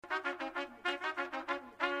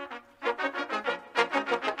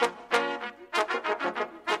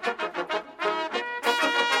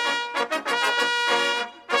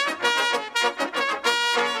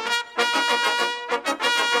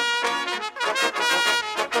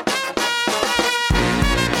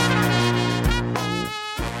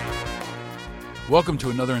Welcome to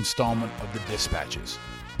another installment of The Dispatches,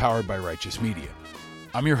 powered by Righteous Media.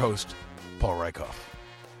 I'm your host, Paul Reichoff.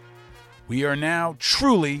 We are now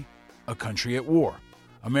truly a country at war.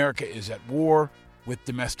 America is at war with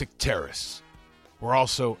domestic terrorists. We're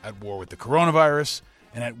also at war with the coronavirus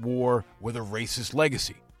and at war with a racist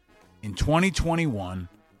legacy. In 2021,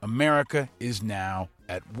 America is now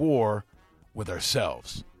at war with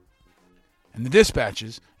ourselves. And The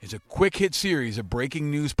Dispatches is a quick-hit series of breaking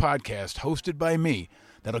news podcasts hosted by me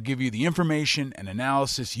that'll give you the information and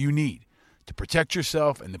analysis you need to protect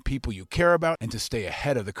yourself and the people you care about and to stay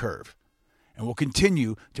ahead of the curve. And we'll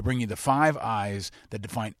continue to bring you the 5 I's that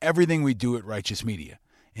define everything we do at Righteous Media: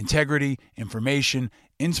 integrity, information,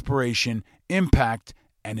 inspiration, impact,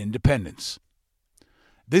 and independence.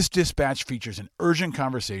 This dispatch features an urgent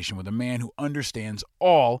conversation with a man who understands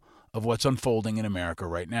all of what's unfolding in America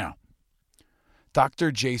right now.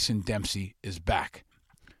 Dr. Jason Dempsey is back.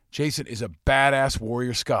 Jason is a badass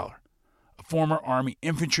warrior scholar, a former Army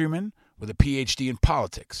infantryman with a PhD in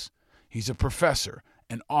politics. He's a professor,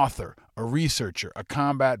 an author, a researcher, a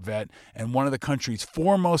combat vet, and one of the country's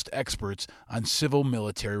foremost experts on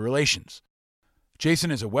civil-military relations.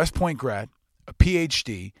 Jason is a West Point grad, a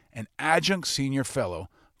PhD, and adjunct senior fellow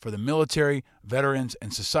for the Military, Veterans,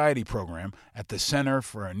 and Society program at the Center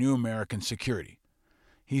for a New American Security.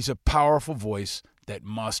 He's a powerful voice that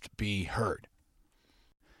must be heard.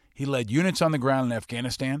 He led units on the ground in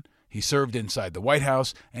Afghanistan, he served inside the White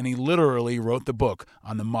House, and he literally wrote the book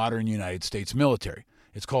on the modern United States military.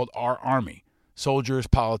 It's called Our Army: Soldiers,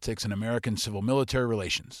 Politics, and American Civil-Military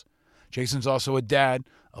Relations. Jason's also a dad,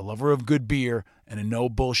 a lover of good beer, and a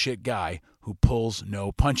no-bullshit guy who pulls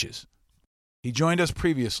no punches. He joined us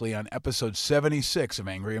previously on episode 76 of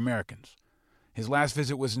Angry Americans. His last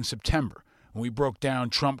visit was in September, when we broke down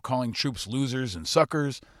Trump calling troops losers and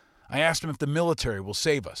suckers. I asked him if the military will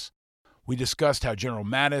save us. We discussed how General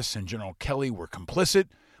Mattis and General Kelly were complicit.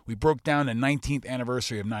 We broke down the 19th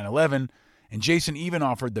anniversary of 9/11, and Jason even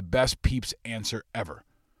offered the best Peeps answer ever.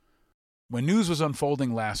 When news was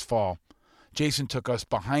unfolding last fall, Jason took us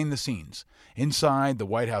behind the scenes, inside the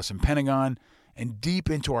White House and Pentagon, and deep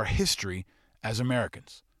into our history as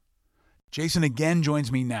Americans. Jason again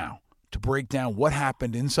joins me now to break down what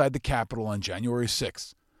happened inside the Capitol on January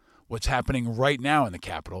 6th, what's happening right now in the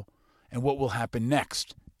Capitol, and what will happen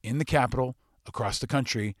next in the Capitol, across the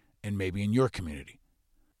country, and maybe in your community.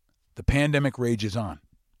 The pandemic rages on.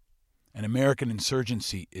 An American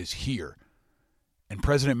insurgency is here, and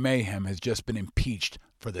President Mayhem has just been impeached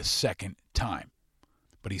for the second time.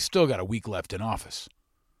 But he's still got a week left in office.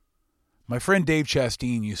 My friend Dave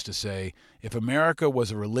Chasteen used to say, if America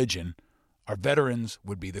was a religion, our veterans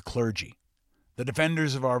would be the clergy, the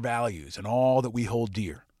defenders of our values and all that we hold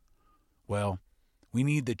dear. Well, we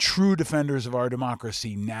need the true defenders of our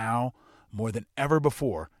democracy now more than ever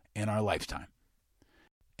before in our lifetime.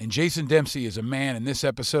 And Jason Dempsey is a man in this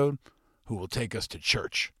episode who will take us to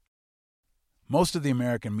church. Most of the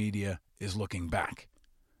American media is looking back.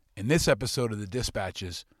 In this episode of The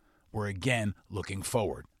Dispatches, we're again looking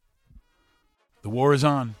forward. The war is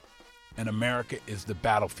on, and America is the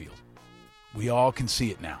battlefield. We all can see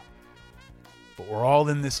it now. But we're all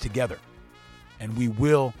in this together, and we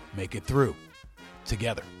will make it through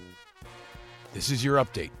together. This is your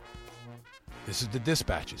update. This is The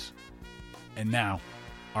Dispatches. And now,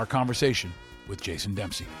 our conversation with Jason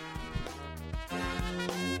Dempsey.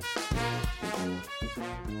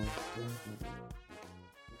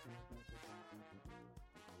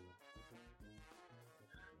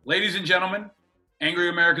 Ladies and gentlemen, angry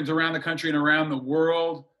Americans around the country and around the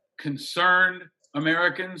world, concerned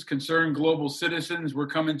Americans, concerned global citizens, we're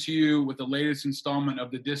coming to you with the latest installment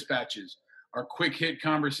of The Dispatches, our quick hit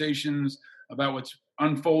conversations about what's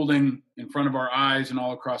unfolding in front of our eyes and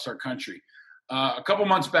all across our country. A couple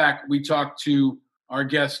months back, we talked to our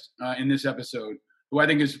guest in this episode, who I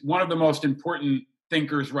think is one of the most important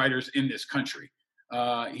thinkers, writers in this country.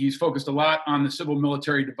 He's focused a lot on the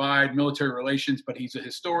civil-military divide, military relations, but he's a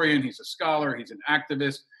historian, he's a scholar, he's an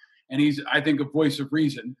activist, and he's, I think, a voice of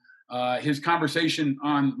reason. His conversation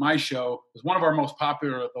on my show was one of our most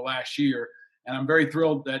popular of the last year, and I'm very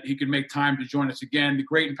thrilled that he could make time to join us again. The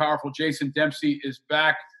great and powerful Jason Dempsey is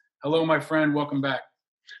back. Hello, my friend. Welcome back.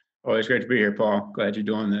 Always great to be here, Paul. Glad you're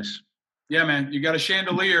doing this. Yeah, man, you got a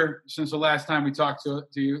chandelier since the last time we talked to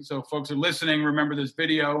you. So folks are listening. Remember this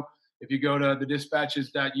video if you go to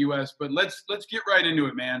thedispatches.us. But let's get right into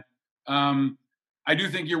it, man. I do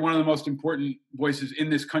think you're one of the most important voices in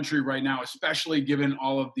this country right now, especially given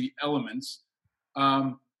all of the elements.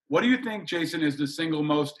 What do you think, Jason, is the single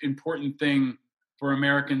most important thing for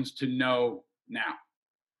Americans to know now?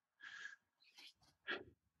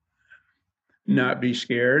 Not be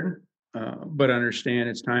scared, but understand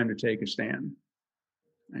it's time to take a stand.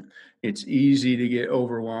 It's easy to get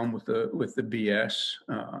overwhelmed with the BS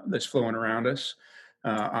that's flowing around us.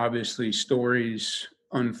 Obviously, stories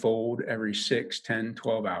unfold every 6, 10,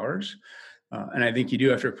 12 hours. And I think you do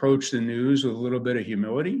have to approach the news with a little bit of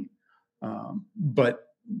humility. But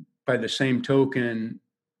by the same token,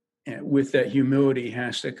 with that humility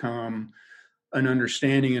has to come an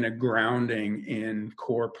understanding and a grounding in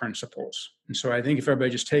core principles. And so I think if everybody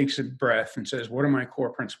just takes a breath and says, what are my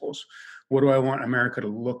core principles? What do I want America to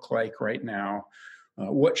look like right now?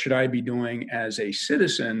 What should I be doing as a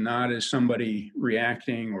citizen, not as somebody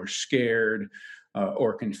reacting or scared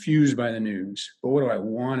or confused by the news? But what do I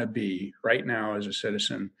want to be right now as a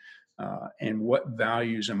citizen? And what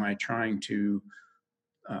values am I trying to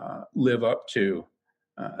live up to?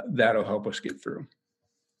 That'll help us get through.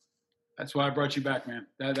 That's why I brought you back, man.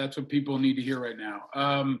 That's what people need to hear right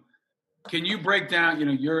now. Can you break down,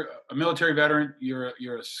 you're a military veteran,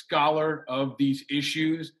 you're a scholar of these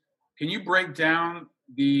issues. Can you break down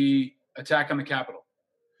the attack on the Capitol?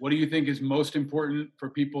 What do you think is most important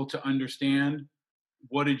for people to understand?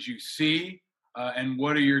 What did you see? And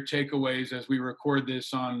what are your takeaways as we record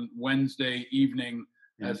this on Wednesday evening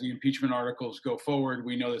as the impeachment articles go forward?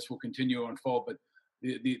 We know this will continue to unfold, but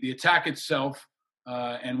the attack itself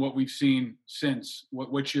and what we've seen since,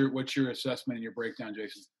 what's your assessment and your breakdown,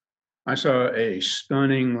 Jason? I saw a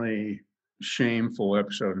stunningly shameful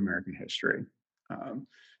episode of American history.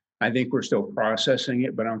 I think we're still processing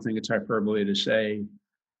it, but I don't think it's hyperbole to say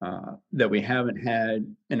that we haven't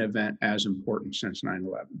had an event as important since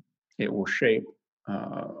 9/11. It will shape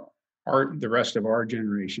the rest of our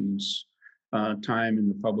generation's time in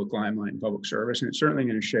the public limelight and public service, and it's certainly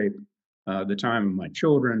going to shape the time of my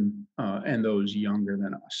children and those younger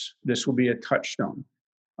than us. This will be a touchstone.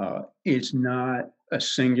 It's not a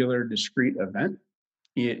singular, discrete event.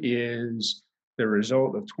 It is the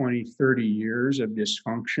result of 20, 30 years of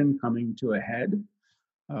dysfunction coming to a head.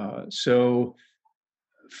 So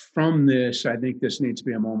from this, I think this needs to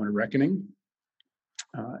be a moment of reckoning.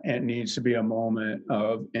 It needs to be a moment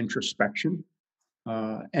of introspection.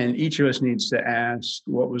 And each of us needs to ask,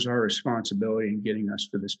 what was our responsibility in getting us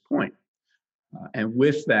to this point? And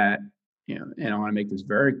with that, and I want to make this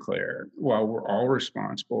very clear, while we're all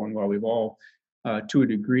responsible and while we've all, to a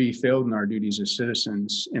degree, failed in our duties as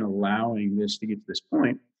citizens in allowing this to get to this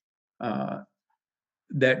point,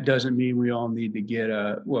 that doesn't mean we all need to get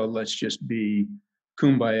let's just be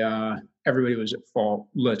kumbaya, everybody was at fault,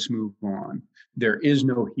 let's move on. There is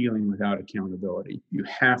no healing without accountability. You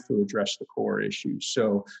have to address the core issues.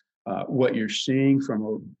 So what you're seeing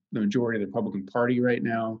from the majority of the Republican Party right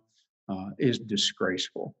now is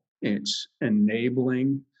disgraceful. It's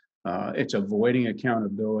enabling, it's avoiding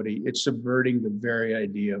accountability, it's subverting the very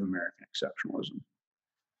idea of American exceptionalism.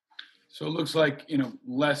 So it looks like,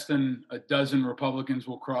 less than a dozen Republicans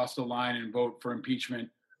will cross the line and vote for impeachment.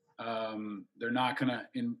 They're not going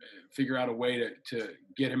to figure out a way to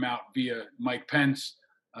get him out via Mike Pence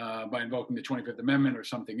by invoking the 25th Amendment or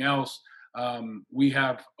something else. We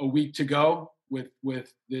have a week to go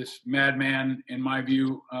with this madman, in my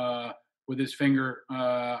view, with his finger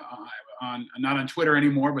on not on Twitter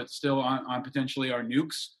anymore, but still on potentially our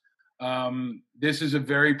nukes. This is a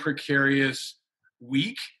very precarious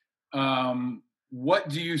week. What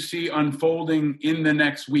do you see unfolding in the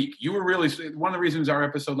next week? You were really, one of the reasons our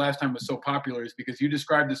episode last time was so popular is because you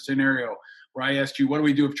described the scenario where I asked you, what do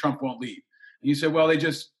we do if Trump won't leave? And you said, well, they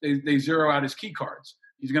zero out his key cards.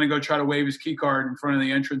 He's going to go try to wave his key card in front of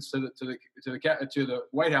the entrance to the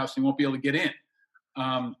White House, and he won't be able to get in.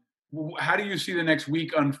 How do you see the next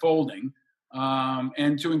week unfolding?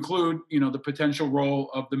 And to include, the potential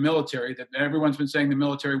role of the military, that everyone's been saying the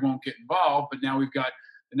military won't get involved, but now we've got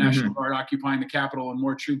the National Guard occupying the Capitol and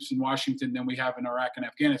more troops in Washington than we have in Iraq and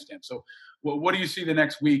Afghanistan. So what do you see the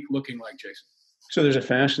next week looking like, Jason? So there's a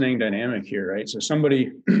fascinating dynamic here, right? So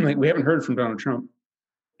somebody, we haven't heard from Donald Trump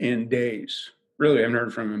in days. Really, I haven't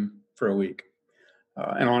heard from him for a week.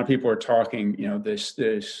 And a lot of people are talking,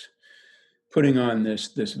 this putting on this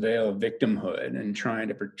veil of victimhood and trying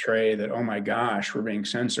to portray that, oh my gosh, we're being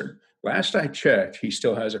censored. Last I checked, he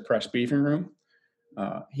still has a press briefing room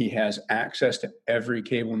He has access to every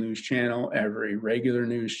cable news channel, every regular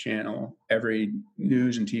news channel, every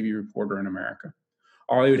news and TV reporter in America.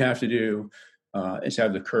 All he would have to do is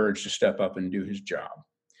have the courage to step up and do his job.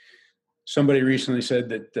 Somebody recently said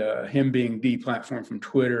that him being deplatformed from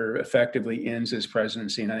Twitter effectively ends his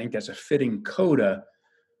presidency, and I think that's a fitting coda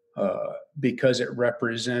because it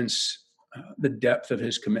represents the depth of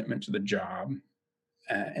his commitment to the job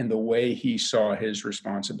and the way he saw his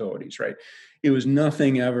responsibilities, right? It was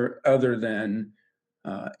nothing ever other than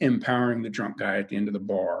empowering the drunk guy at the end of the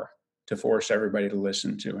bar to force everybody to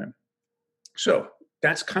listen to him. So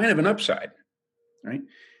that's kind of an upside, right?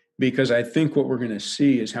 Because I think what we're going to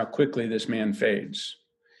see is how quickly this man fades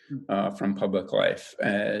from public life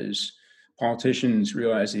as politicians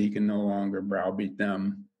realize that he can no longer browbeat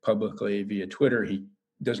them publicly via Twitter. He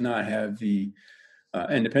does not have the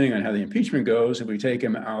and depending on how the impeachment goes, if we take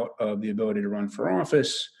him out of the ability to run for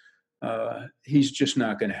office, he's just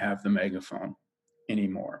not going to have the megaphone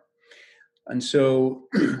anymore. And so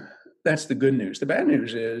that's the good news. The bad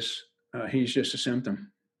news is he's just a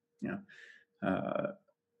symptom.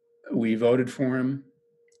 We voted for him.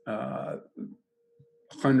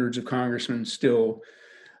 Hundreds of congressmen still,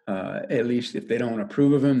 at least if they don't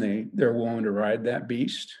approve of him, they're willing to ride that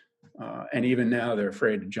beast. And even now they're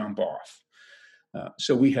afraid to jump off.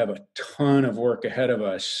 So we have a ton of work ahead of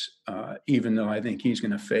us, even though I think he's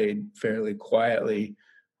going to fade fairly quietly.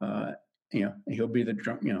 He'll be the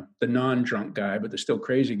drunk, the non-drunk guy, but the still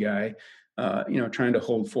crazy guy, trying to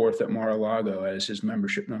hold forth at Mar-a-Lago as his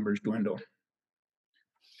membership numbers dwindle.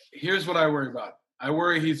 Here's what I worry about. I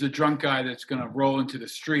worry he's a drunk guy that's going to roll into the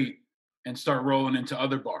street and start rolling into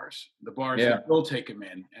other bars, the bars that will take him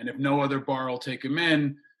in. And if no other bar will take him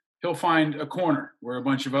in, he'll find a corner where a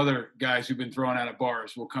bunch of other guys who've been thrown out of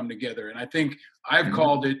bars will come together. And I think I've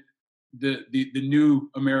called it the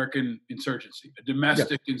new American insurgency, a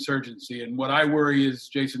domestic insurgency. And what I worry is,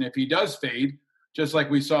 Jason, if he does fade, just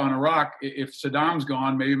like we saw in Iraq, if Saddam's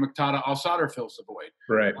gone, maybe Muqtada al-Sadr fills the void.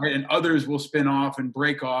 Right. And others will spin off and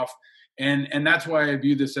break off. And that's why I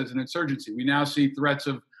view this as an insurgency. We now see threats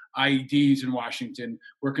of IEDs in Washington.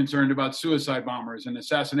 We're concerned about suicide bombers and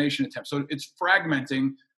assassination attempts. So it's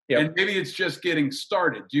fragmenting. And maybe it's just getting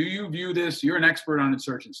started. Do you view this? You're an expert on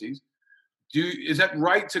insurgencies. Is that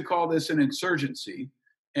right to call this an insurgency?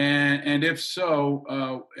 And if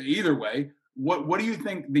so, either way, what do you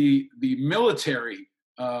think the military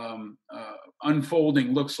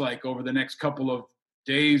unfolding looks like over the next couple of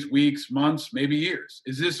days, weeks, months, maybe years?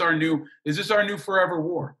 Is this our new forever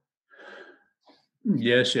war?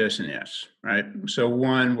 Yes, and yes. Right. So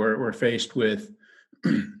one, we're faced with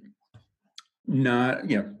not,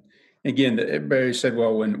 again, everybody said,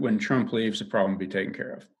 well, when Trump leaves, the problem will be taken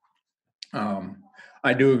care of.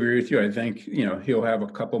 I do agree with you. I think, he'll have a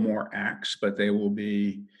couple more acts, but they will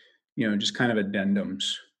be, just kind of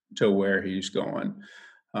addendums to where he's going.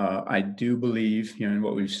 I do believe, in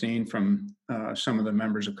what we've seen from some of the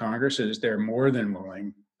members of Congress is they're more than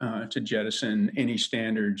willing to jettison any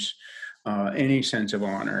standards, any sense of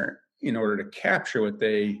honor in order to capture what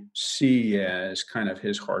they see as kind of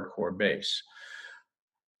his hardcore base.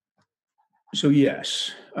 So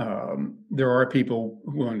yes, there are people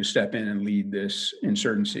willing to step in and lead this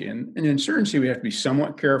insurgency. And in insurgency, we have to be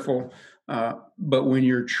somewhat careful. But when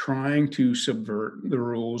you're trying to subvert the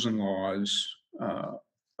rules and laws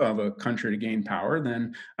of a country to gain power,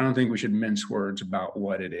 then I don't think we should mince words about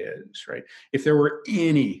what it is, right? If there were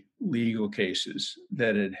any legal cases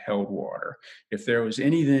that had held water, if there was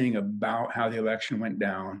anything about how the election went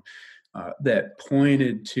down that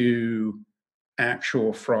pointed to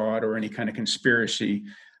actual fraud or any kind of conspiracy,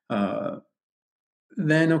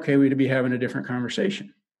 then okay, we'd be having a different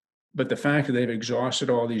conversation. But the fact that they've exhausted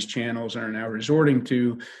all these channels and are now resorting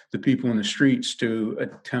to the people in the streets to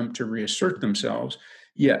attempt to reassert themselves,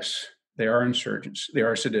 yes, they are insurgents. They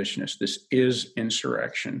are seditionists. This is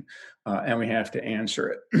insurrection, and we have to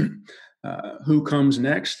answer it. Who comes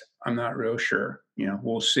next? I'm not real sure.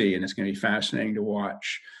 We'll see, and it's going to be fascinating to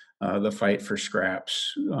watch the fight for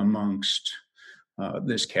scraps amongst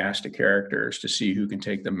this cast of characters to see who can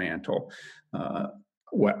take the mantle.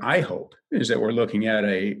 What I hope is that we're looking at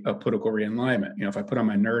a political realignment. If I put on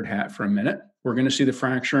my nerd hat for a minute, we're going to see the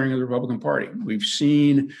fracturing of the Republican Party. We've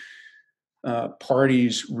seen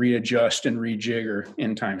parties readjust and rejigger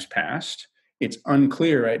in times past. It's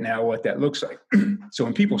unclear right now what that looks like. So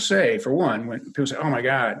when people say, for one, when people say, oh my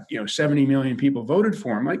God, 70 million people voted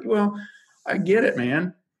for him, like, well, I get it,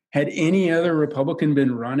 man. Had any other Republican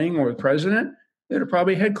been running or the president, they'd have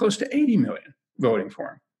probably had close to 80 million voting for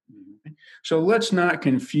him. So let's not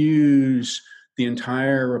confuse the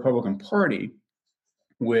entire Republican Party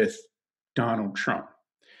with Donald Trump.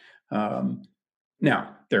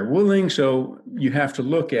 Now, they're willing, so you have to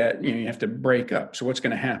look at, you have to break up. So what's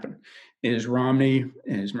going to happen? Is Romney,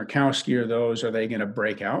 is Murkowski, are they going to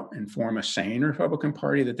break out and form a sane Republican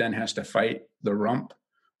Party that then has to fight the rump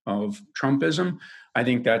of Trumpism? I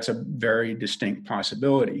think that's a very distinct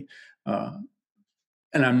possibility. And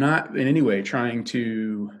I'm not in any way trying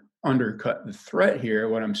to undercut the threat here.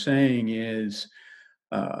 What I'm saying is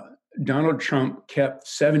Donald Trump kept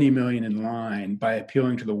 70 million in line by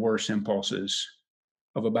appealing to the worst impulses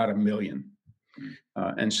of about 1 million.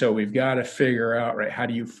 And so we've got to figure out, right, how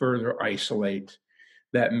do you further isolate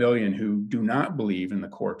that 1 million who do not believe in the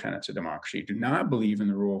core tenets of democracy, do not believe in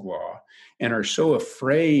the rule of law, and are so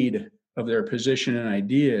afraid of their position and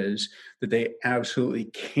ideas that they absolutely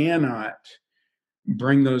cannot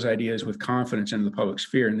bring those ideas with confidence into the public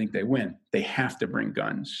sphere and think they win. They have to bring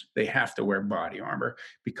guns. They have to wear body armor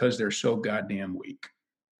because they're so goddamn weak.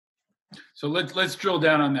 So let's drill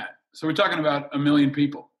down on that. So we're talking about 1 million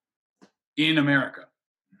people in America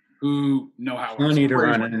who know how plenty to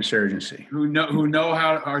run an insurgency, who know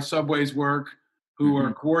how our subways work, who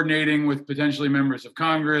are coordinating with potentially members of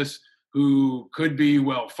Congress, who could be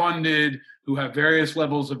well funded, who have various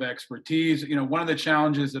levels of expertise. One of the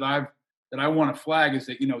challenges that I want to flag is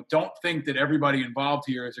that, don't think that everybody involved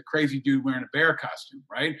here is a crazy dude wearing a bear costume,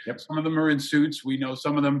 right? Yep. Some of them are in suits. We know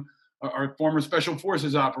some of them are former special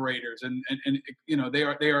forces operators, and they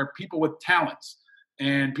are people with talents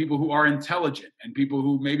and people who are intelligent and people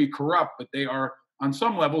who may be corrupt, but they are on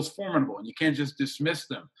some levels formidable, and you can't just dismiss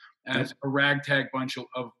them as a ragtag bunch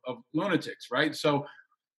of lunatics, right? So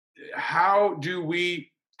how do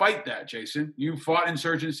we fight that, Jason? You fought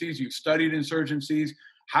insurgencies, you've studied insurgencies.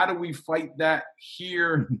 How do we fight that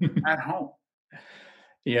here at home?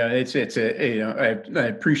 Yeah, I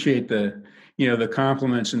appreciate the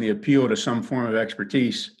compliments and the appeal to some form of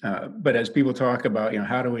expertise. But as people talk about,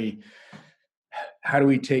 how do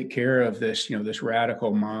we take care of this, this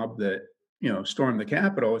radical mob that, stormed the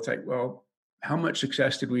Capitol? It's like, well, how much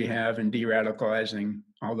success did we have in de-radicalizing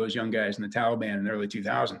all those young guys in the Taliban in the early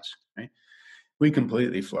 2000s? Right? We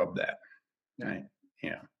completely flubbed that. Right?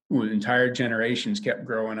 Yeah. Entire generations kept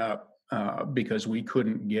growing up because we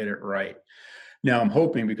couldn't get it right. Now I'm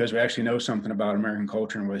hoping, because we actually know something about American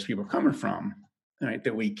culture and where these people are coming from, right,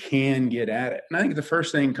 that we can get at it. And I think the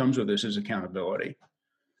first thing comes with this is accountability.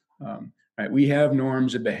 Right, we have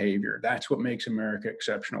norms of behavior. That's what makes America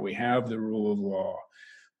exceptional. We have the rule of law.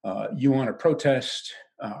 You want to protest,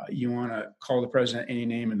 you want to call the president any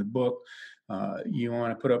name in the book, you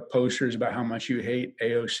want to put up posters about how much you hate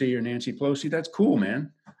AOC or Nancy Pelosi, that's cool,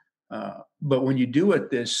 man. But when you do what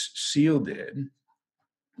this SEAL did,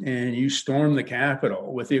 and you storm the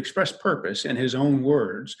Capitol with the express purpose, in his own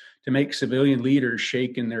words, to make civilian leaders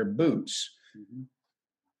shake in their boots,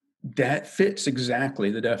 that fits exactly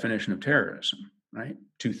the definition of terrorism, right?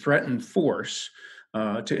 To threaten force,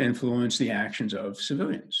 to influence the actions of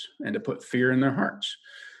civilians and to put fear in their hearts.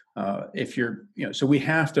 So we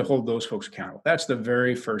have to hold those folks accountable. That's the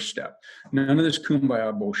very first step. None of this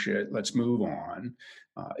kumbaya bullshit. Let's move on.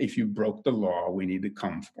 If you broke the law, we need to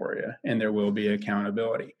come for you, and there will be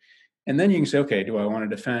accountability. And then you can say, okay, do I want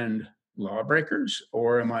to defend lawbreakers,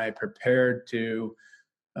 or am I prepared to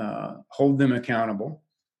hold them accountable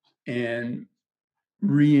and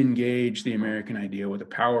re-engage the American idea with the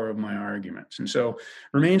power of my arguments? And so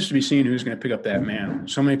remains to be seen who's going to pick up that mantle.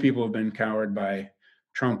 So many people have been cowed by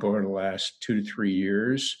Trump over the last 2 to 3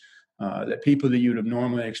 years, that people that you'd have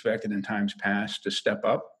normally expected in times past to step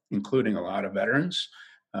up, including a lot of veterans,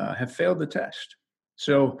 have failed the test.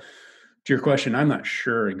 So to your question, I'm not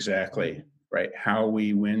sure exactly, right, how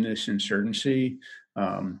we win this insurgency,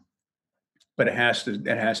 but it has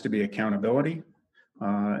to be accountability.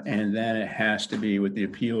 And then it has to be with the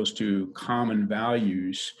appeals to common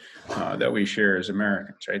values that we share as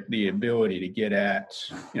Americans, right? The ability to get at,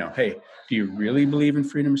 hey, do you really believe in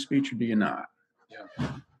freedom of speech or do you not?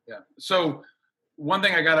 Yeah. So one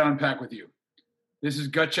thing I got to unpack with you. This is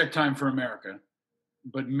gut check time for America,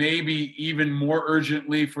 but maybe even more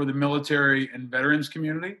urgently for the military and veterans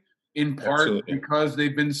community, in part Absolutely. because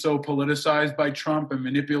they've been so politicized by Trump and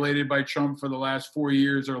manipulated by Trump for the last 4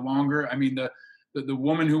 years or longer. I mean, the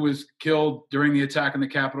woman who was killed during the attack on the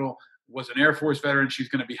Capitol was an Air Force veteran. She's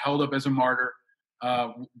going to be held up as a martyr.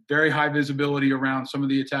 Very high visibility around some of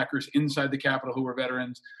the attackers inside the Capitol who were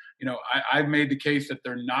veterans. I've made the case that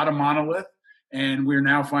they're not a monolith. And we're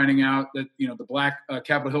now finding out that, the black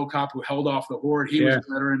Capitol Hill cop who held off the horde, he was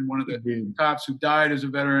a veteran. One of the cops who died as a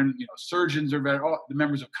veteran, surgeons are veterans, all the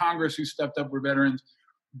members of Congress who stepped up were veterans.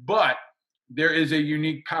 But there is a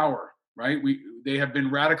unique power, right? They have been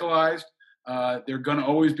radicalized. They're going to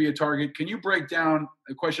always be a target. Can you break down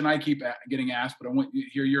a question I keep getting asked, but I want you to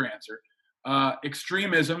hear your answer?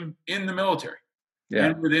 Extremism in the military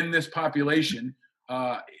and within this population.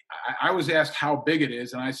 I was asked how big it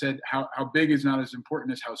is, and I said how big is not as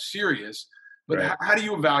important as how serious. But Right. how do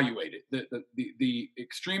you evaluate it? The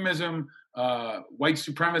extremism, white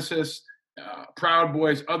supremacists, Proud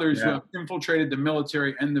Boys, others who have infiltrated the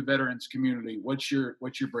military and the veterans community. What's your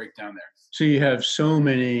breakdown there? So you have so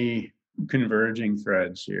many converging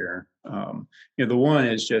threads here. The one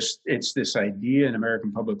is just, it's this idea in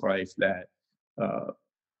American public life that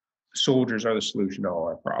soldiers are the solution to all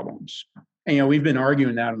our problems. And, we've been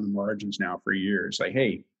arguing that on the margins now for years. Like,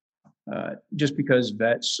 hey, just because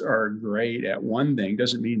vets are great at one thing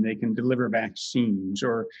doesn't mean they can deliver vaccines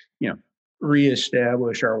or,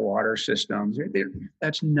 reestablish our water systems.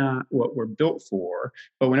 That's not what we're built for.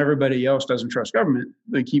 But when everybody else doesn't trust government,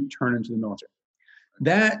 they keep turning to the military.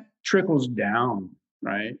 That trickles down,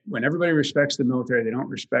 right? When everybody respects the military, they don't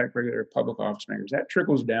respect regular public office makers. That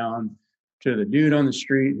trickles down to the dude on the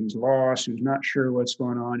street who's lost, who's not sure what's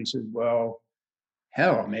going on. He says, well,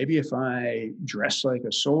 hell, maybe if I dress like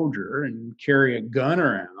a soldier and carry a gun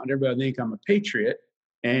around, everybody think I'm a patriot.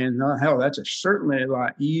 And hell, that's certainly a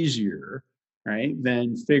lot easier, right,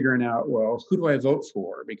 than figuring out, well, who do I vote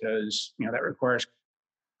for? Because, that requires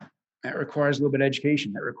a little bit of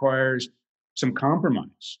education. That requires some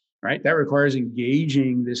compromise, right? That requires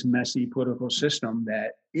engaging this messy political system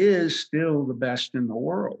that is still the best in the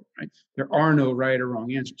world, right? There are no right or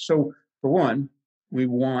wrong answers. So for one, we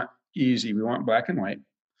want easy. We want black and white.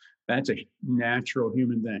 That's a natural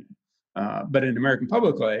human thing. But in American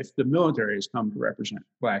public life, the military has come to represent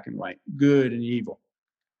black and white, good and evil.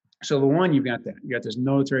 So the one, you've got that. You got this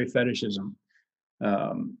military fetishism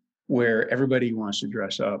where everybody wants to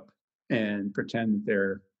dress up and pretend that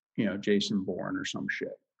they're, Jason Bourne or some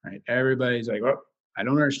shit, right? Everybody's like, well, I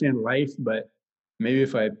don't understand life, but maybe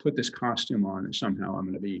if I put this costume on, somehow I'm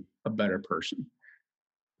going to be a better person.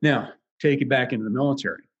 Now, take it back into the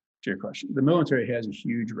military, to your question. The military has a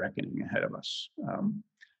huge reckoning ahead of us.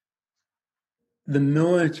 The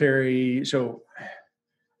military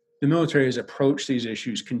has approached these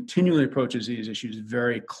issues, continually approaches these issues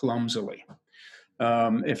very clumsily.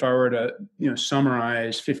 If I were to,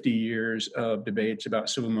 summarize 50 years of debates about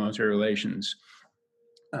civil-military relations,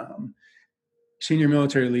 senior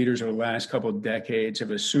military leaders over the last couple of decades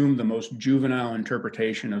have assumed the most juvenile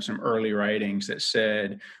interpretation of some early writings that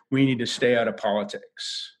said, we need to stay out of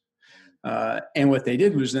politics. And what they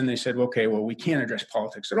did was then they said, okay, well, we can't address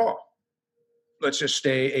politics at all. Let's just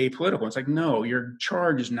stay apolitical. It's like, no, your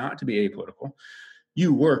charge is not to be apolitical.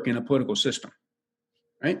 You work in a political system,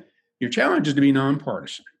 right? Your challenge is to be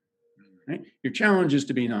nonpartisan, right? Your challenge is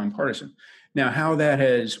to be nonpartisan. Now, how that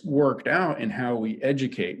has worked out and how we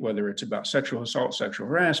educate, whether it's about sexual assault, sexual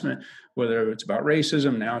harassment, whether it's about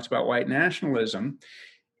racism, now it's about white nationalism,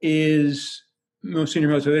 is most senior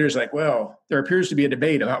military leaders like, well, there appears to be a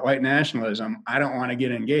debate about white nationalism. I don't want to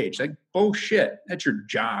get engaged. Like, bullshit. That's your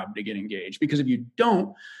job to get engaged. Because if you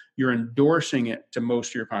don't, you're endorsing it to most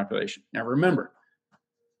of your population. Now, remember,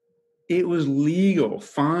 it was legal,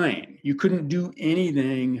 fine. You couldn't do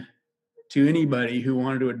anything to anybody who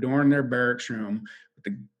wanted to adorn their barracks room with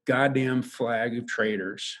the goddamn flag of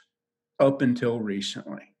traitors up until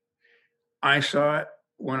recently. I saw it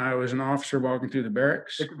when I was an officer walking through the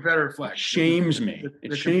barracks. The Confederate flag. It shames me.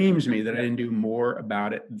 It shames me that I didn't do more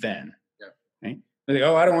about it then. Yeah. Right? Like,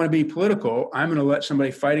 I don't want to be political. I'm going to let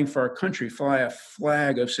somebody fighting for our country fly a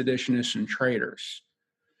flag of seditionists and traitors.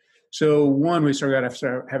 So one, we started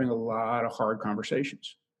having a lot of hard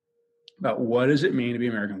conversations about what does it mean to be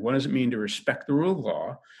American? What does it mean to respect the rule of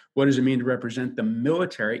law? What does it mean to represent the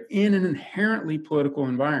military in an inherently political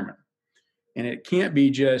environment? And it can't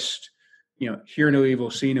be just, hear no evil,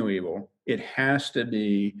 see no evil. It has to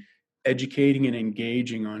be educating and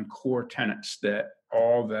engaging on core tenets that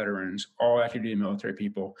all veterans, all active duty military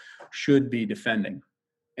people should be defending.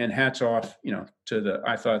 And hats off,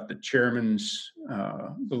 I thought the chairman's,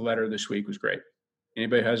 the letter this week was great.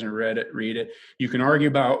 Anybody who hasn't read it, read it. You can argue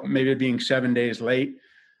about maybe it being 7 days late.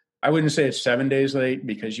 I wouldn't say it's 7 days late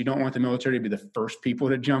because you don't want the military to be the first people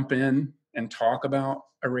to jump in and talk about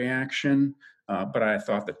a reaction. But I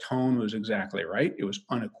thought the tone was exactly right. It was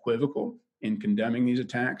unequivocal in condemning these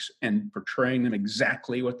attacks and portraying them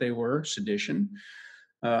exactly what they were, sedition.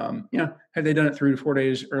 Had they done it 3 to 4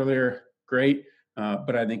 days earlier, great.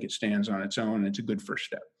 But I think it stands on its own. And it's a good first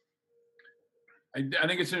step. I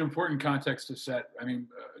think it's an important context to set. I mean,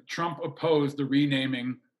 Trump opposed the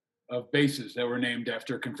renaming of bases that were named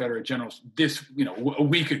after Confederate generals a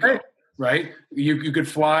week ago, right? You could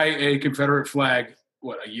fly a Confederate flag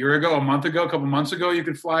a year ago, a month ago, a couple months ago, you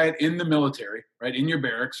could fly it in the military, right, in your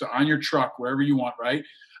barracks, on your truck, wherever you want, right?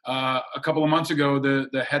 A couple of months ago,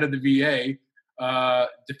 the head of the VA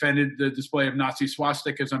defended the display of Nazi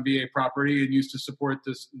swastikas on VA property and used to support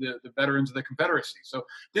the veterans of the Confederacy. So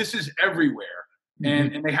this is everywhere,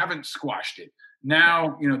 and they haven't squashed it.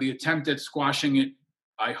 Now, the attempt at squashing it,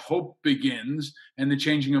 I hope, begins, and the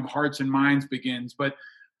changing of hearts and minds begins. But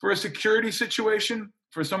for a security situation,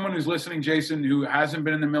 for someone who's listening, Jason, who hasn't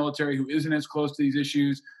been in the military, who isn't as close to these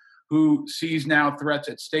issues, who sees now threats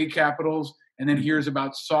at state capitals and then hears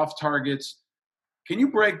about soft targets, can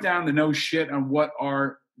you break down the no shit on what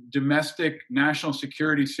our domestic national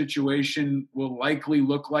security situation will likely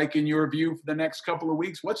look like in your view for the next couple of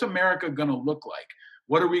weeks? What's America going to look like?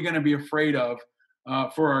 What are we going to be afraid of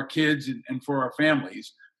for our kids and for our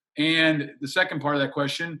families? And the second part of that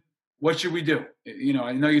question, what should we do?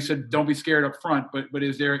 I know you said don't be scared up front, but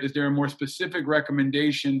is there a more specific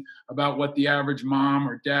recommendation about what the average mom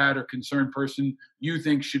or dad or concerned person you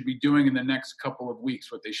think should be doing in the next couple of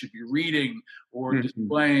weeks, what they should be reading or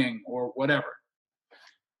displaying or whatever?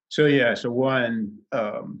 So one,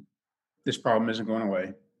 this problem isn't going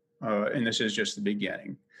away, and this is just the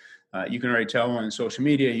beginning. You can already tell on social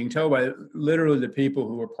media, you can tell by literally the people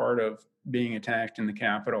who were part of being attacked in the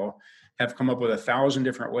Capitol have come up with 1,000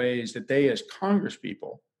 different ways that they as Congress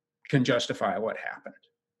people can justify what happened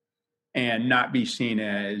and not be seen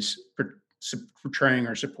as portraying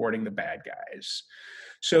or supporting the bad guys.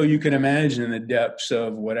 So you can imagine in the depths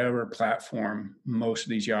of whatever platform most of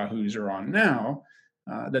these yahoos are on now,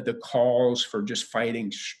 that the calls for just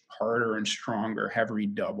fighting harder and stronger have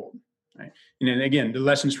redoubled. Right? And then again, the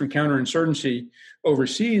lessons from counterinsurgency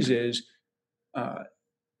overseas is,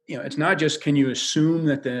 it's not just can you assume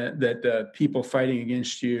that the people fighting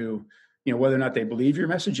against you, whether or not they believe your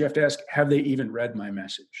message. You have to ask, have they even read my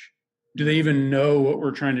message? Do they even know what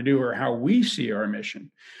we're trying to do or how we see our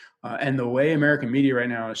mission? And the way American media right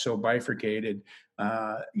now is so bifurcated,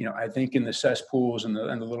 I think in the cesspools and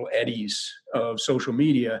the little eddies of social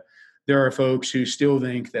media, there are folks who still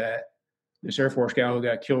think that this Air Force gal who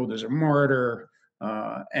got killed is a martyr,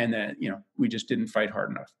 and that, we just didn't fight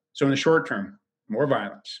hard enough. So in the short term, more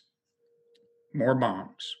violence, more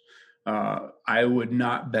bombs. I would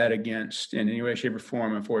not bet against, in any way, shape, or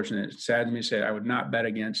form, unfortunately, it's sad to me to say, I would not bet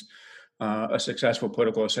against a successful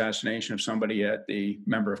political assassination of somebody at the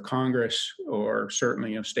member of Congress or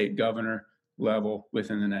certainly state governor level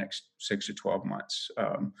within the next 6 to 12 months.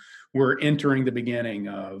 We're entering the beginning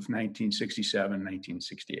of 1967,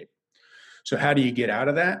 1968. So how do you get out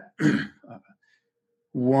of that?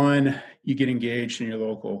 One, you get engaged in your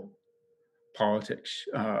local politics.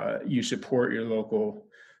 You support your local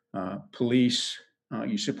police.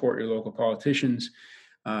 You support your local politicians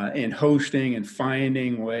in hosting and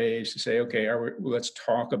finding ways to say, okay, let's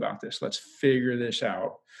talk about this. Let's figure this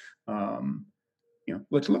out.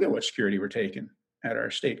 Let's look at what security we're taking at our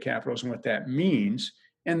state capitals and what that means.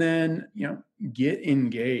 And then, get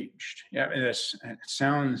engaged. Yeah, it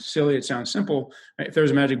sounds silly. It sounds simple. Right? If there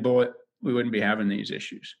was a magic bullet, we wouldn't be having these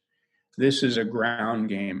issues. This is a ground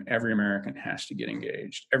game. Every American has to get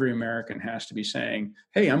engaged. Every American has to be saying,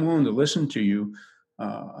 hey, I'm willing to listen to you.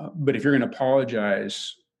 But if you're going to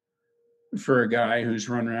apologize for a guy who's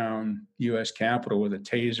run around U.S. Capitol with a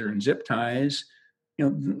taser and zip ties,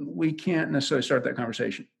 we can't necessarily start that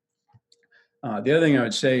conversation. The other thing I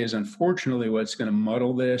would say is, unfortunately, what's going to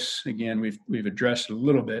muddle this, again, we've addressed it a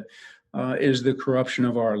little bit, is the corruption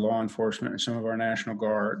of our law enforcement and some of our National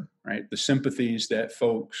Guard, right? The sympathies that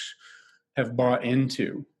folks have bought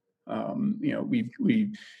into.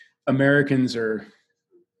 We Americans are,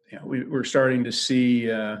 we're starting to see,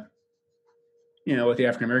 what the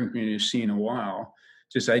African American community has seen a while.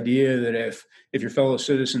 This idea that if your fellow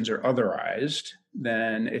citizens are otherized,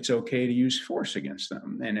 then it's okay to use force against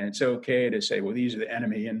them. And it's okay to say, well, these are the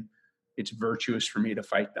enemy and it's virtuous for me to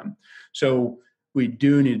fight them. So we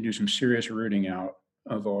do need to do some serious rooting out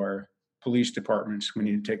of our police departments. We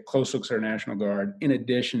need to take close looks at our National Guard in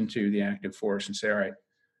addition to the active force and say, all right,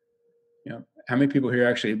 how many people here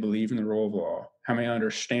actually believe in the rule of law? How many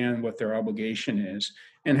understand what their obligation is?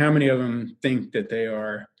 And how many of them think that they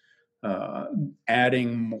are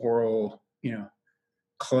adding moral,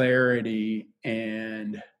 clarity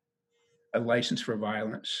and a license for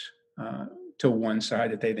violence to one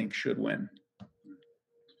side that they think should win?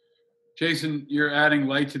 Jason, you're adding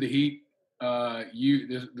light to the heat.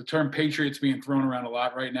 The term patriots being thrown around a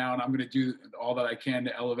lot right now, and I'm going to do all that I can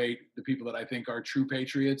to elevate the people that I think are true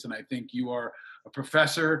patriots. And I think you are a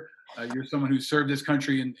professor. You're someone who served this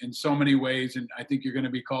country in so many ways, and I think you're going to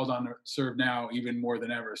be called on to serve now even more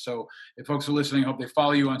than ever. So if folks are listening, I hope they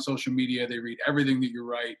follow you on social media. They read everything that you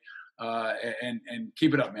write, and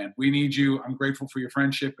keep it up, man. We need you. I'm grateful for your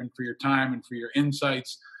friendship and for your time and for your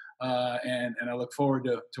insights. And I look forward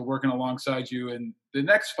to working alongside you in the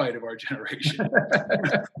next fight of our generation.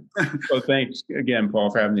 Well, thanks again, Paul,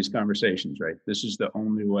 for having these conversations, right? This is the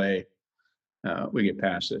only way we get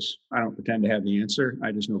past this. I don't pretend to have the answer.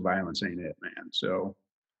 I just know violence ain't it, man. So,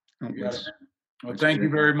 well, thank you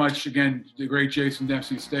very much again, the great Jason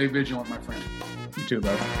Dempsey. Stay vigilant, my friend. You too,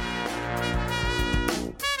 bud.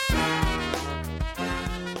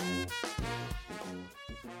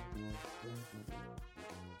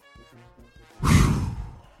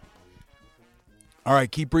 All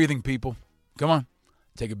right, keep breathing, people. Come on.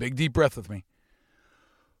 Take a big, deep breath with me.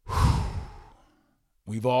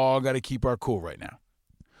 We've all got to keep our cool right now.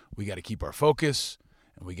 We got to keep our focus,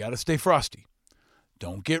 and we got to stay frosty.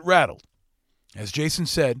 Don't get rattled. As Jason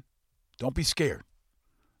said, don't be scared.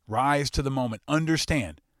 Rise to the moment.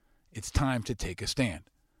 Understand it's time to take a stand.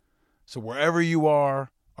 So wherever you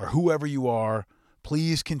are or whoever you are,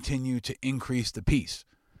 please continue to increase the peace.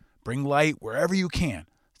 Bring light wherever you can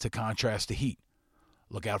to contrast the heat.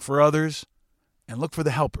 Look out for others and look for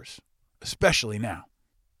the helpers, especially now.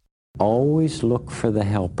 Always look for the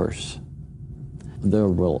helpers. There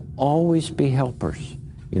will always be helpers,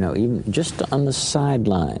 even just on the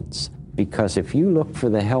sidelines, because if you look for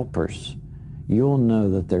the helpers, you'll know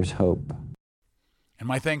that there's hope. And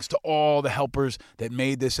my thanks to all the helpers that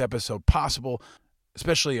made this episode possible,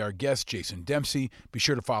 especially our guest, Jason Dempsey. Be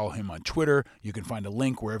sure to follow him on Twitter. You can find a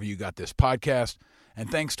link wherever you got this podcast. And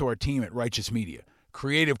thanks to our team at Righteous Media,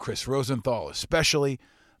 creative Chris Rosenthal especially,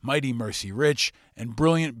 mighty Mercy Rich, and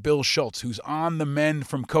brilliant Bill Schultz, who's on the mend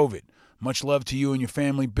from COVID. Much love to you and your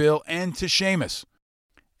family, Bill, and to Seamus.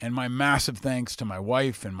 And my massive thanks to my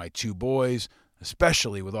wife and my 2 boys,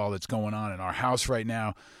 especially with all that's going on in our house right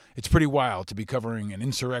now. It's pretty wild to be covering an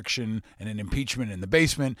insurrection and an impeachment in the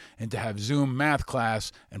basement and to have Zoom math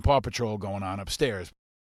class and Paw Patrol going on upstairs.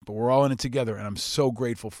 But we're all in it together, and I'm so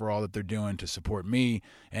grateful for all that they're doing to support me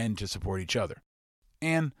and to support each other.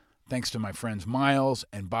 And thanks to my friends Miles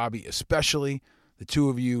and Bobby especially. The 2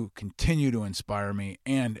 of you continue to inspire me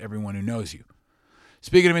and everyone who knows you.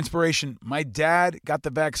 Speaking of inspiration, my dad got the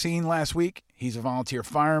vaccine last week. He's a volunteer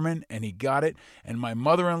fireman, and he got it. And my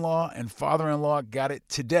mother-in-law and father-in-law got it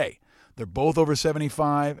today. They're both over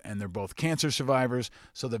 75, and they're both cancer survivors.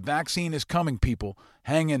 So the vaccine is coming, people.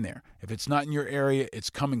 Hang in there. If it's not in your area, it's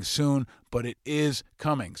coming soon, but it is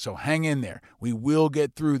coming. So hang in there. We will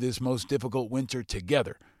get through this most difficult winter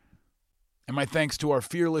together. And my thanks to our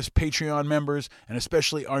fearless Patreon members, and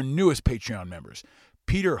especially our newest Patreon members,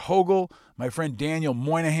 Peter Hogel, my friend Daniel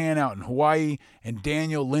Moynihan out in Hawaii, and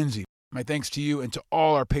Daniel Lindsay. My thanks to you and to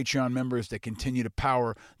all our Patreon members that continue to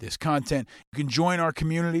power this content. You can join our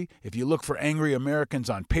community if you look for Angry Americans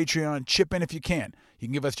on Patreon. Chip in if you can. You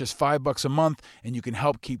can give us just $5 a month, and you can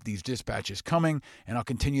help keep these dispatches coming, and I'll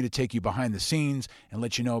continue to take you behind the scenes and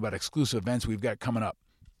let you know about exclusive events we've got coming up.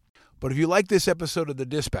 But if you like this episode of The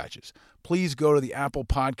Dispatches, please go to the Apple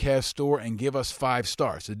Podcast Store and give us 5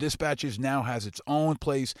 stars. The Dispatches now has its own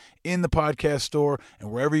place in the podcast store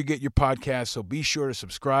and wherever you get your podcasts, so be sure to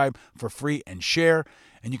subscribe for free and share.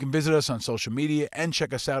 And you can visit us on social media and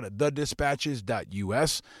check us out at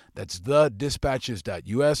thedispatches.us. That's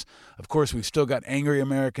thedispatches.us. Of course, we've still got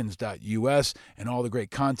angryamericans.us and all the great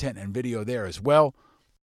content and video there as well.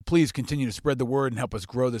 Please continue to spread the word and help us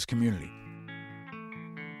grow this community.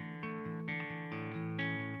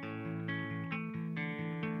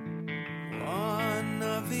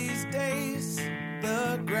 These days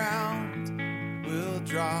the ground will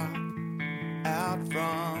drop out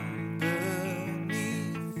from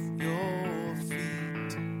beneath your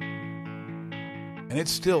feet. And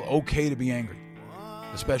it's still okay to be angry,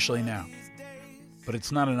 especially now. But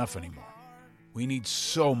it's not enough anymore. We need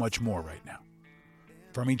so much more right now.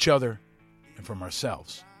 From each other and from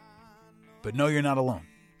ourselves. But no, you're not alone.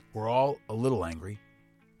 We're all a little angry,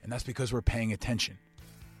 and that's because we're paying attention.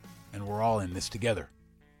 And we're all in this together.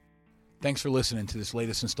 Thanks for listening to this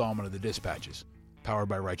latest installment of The Dispatches, powered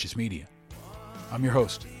by Righteous Media. I'm your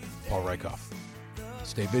host, Paul Rykoff.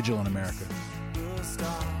 Stay vigilant, America.